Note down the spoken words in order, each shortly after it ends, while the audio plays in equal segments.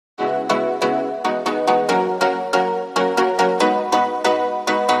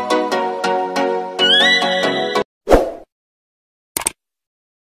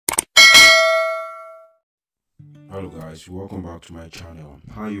guys, welcome back to my channel.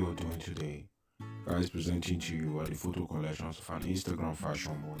 How you all doing today? Guys, presenting to you are the photo collections of an Instagram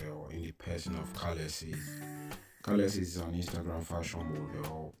fashion model in the person of Kalexiskouture. Kalexiskouture is an Instagram fashion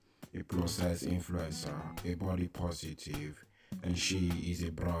model, a plus size influencer, a body positive, and she is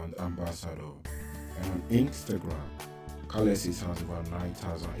a brand ambassador. And on Instagram, Kalexiskouture has over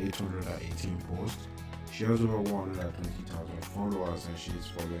 9,818 posts. She has over 120,000 followers and she is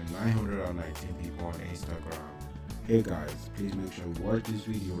following 919 people on Instagram. Hey guys, please make sure you watch this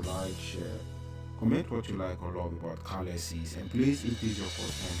video, like, share, comment what you like or love about Kalexiskouture, and please, if this is your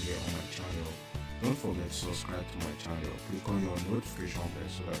first time here on my channel, don't forget to subscribe to my channel. Click on your notification bell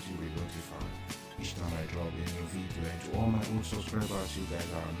so that you'll be notified each time I drop a new video. And to all my old subscribers, you guys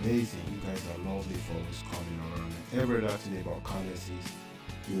are amazing, you guys are lovely for always coming around, and every other thing about Kalexiskouture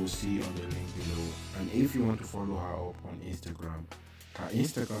you will see on the link below. And if you want to follow her up on Instagram, her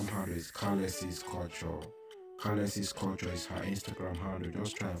Instagram handle is Kalexiskouture. Kalexiskouture is her Instagram handle.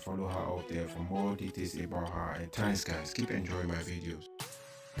 Just try and follow her out there for more details about her. And thanks guys, keep enjoying my videos.